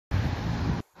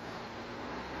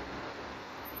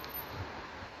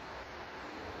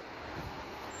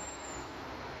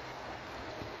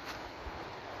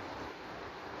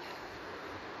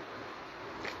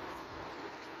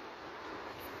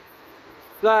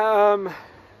That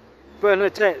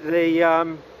Bernadette,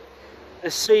 the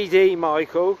CD,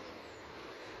 Michael,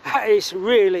 it's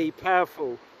really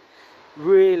powerful,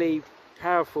 really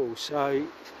powerful. So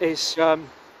it's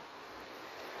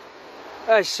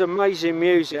amazing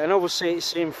music, and obviously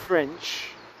it's in French.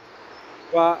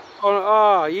 But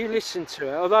you listen to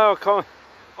it. Although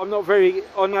I'm not very.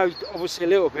 I know obviously a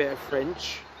little bit of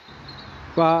French,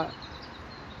 but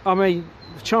I mean,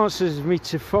 the chances of me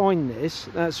to find this,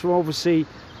 that's from obviously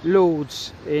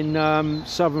Lourdes in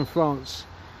southern France.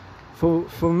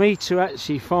 For me to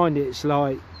actually find it's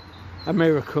like a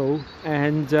miracle.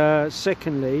 And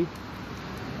secondly,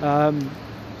 the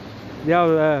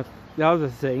other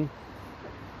thing,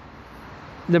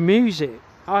 the music.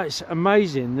 Oh, it's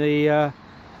amazing. The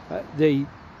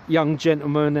young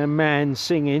gentleman and man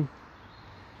singing.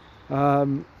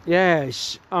 Yeah,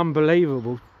 it's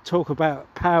unbelievable. Talk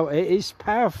about power. It is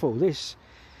powerful. This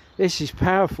is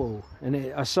powerful.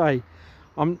 And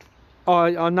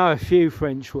I know a few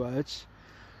French words,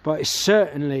 but it's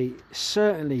certainly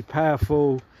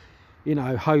powerful, you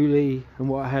know, holy and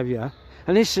what have you.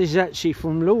 And this is actually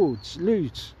from Lourdes.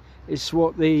 It's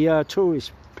what the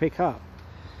tourists pick up.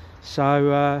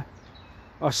 So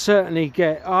I certainly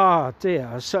get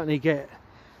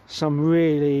some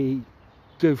really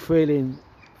good feeling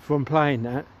from playing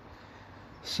that.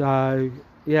 So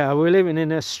yeah, we're living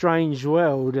in a strange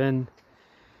world, and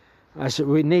I said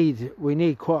we need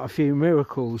quite a few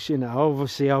miracles, you know.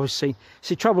 Obviously I was see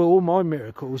trouble with all my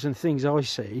miracles and things I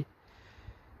see,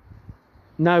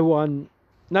 no one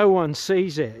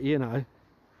sees it, you know.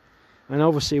 And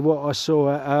obviously what I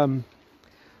saw at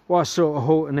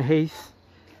Horton Heath,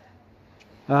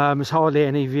 there's hardly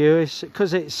any viewers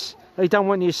because they don't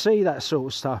want you to see that sort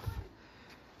of stuff.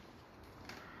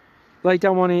 They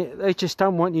just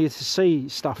don't want you to see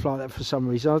stuff like that for some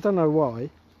reason. I don't know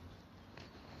why.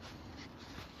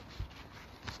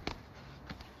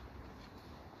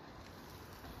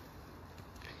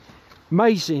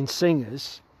 Amazing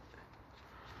singers.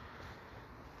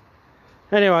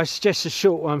 Anyway, it's just a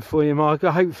short one for you,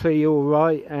 Michael. Hopefully you're all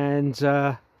right. And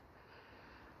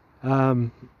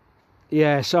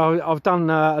yeah, so I've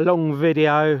done a long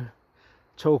video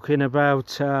talking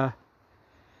about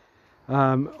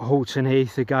Horton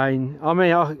Heath again. I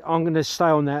mean, I'm going to stay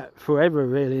on that forever,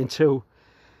 really, until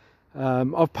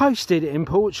I've posted it in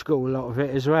Portugal, a lot of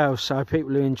it as well, so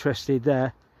people are interested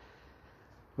there.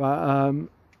 But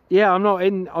yeah, I'm not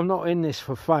in this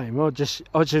for fame. I just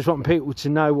want people to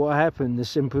know what happened, as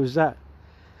simple as that.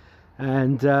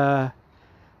 And the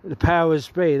powers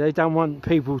be, they don't want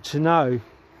people to know,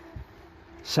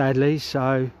 sadly.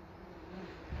 So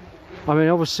I mean,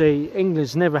 obviously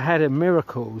England's never had a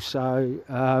miracle, so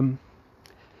yeah,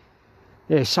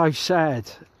 it's so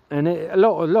sad. And a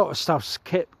lot of stuff's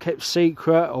kept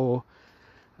secret, or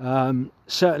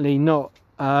certainly not.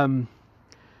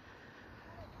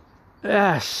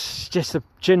 Yes, just the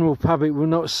general public will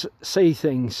not see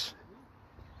things.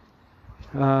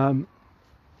 Sorry,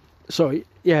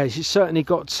 yeah, you certainly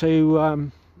got to. I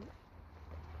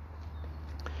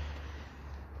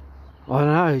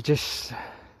don't know, just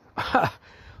I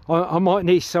might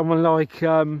need someone like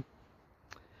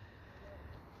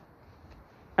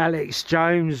Alex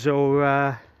Jones,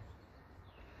 or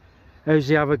who's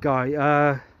the other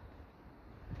guy?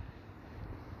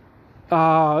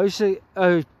 Who's the?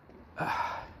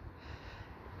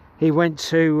 He went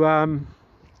to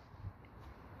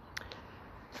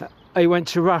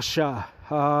Russia.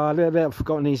 I've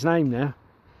forgotten his name now.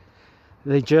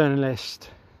 The journalist,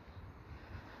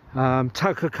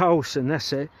 Tucker Carlson.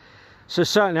 That's it. So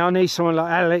certainly I need someone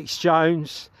like Alex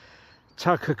Jones,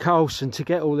 Tucker Carlson to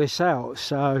get all this out.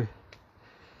 So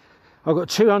I've got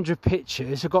 200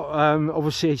 pictures. I've got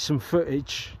obviously some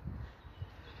footage,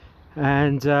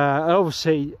 and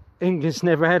obviously England's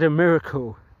never had a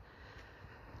miracle.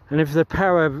 And if the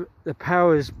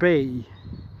powers be,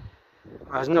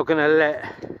 I was not going to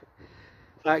let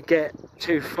that get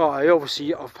too far.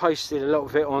 Obviously I've posted a lot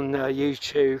of it on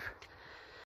YouTube.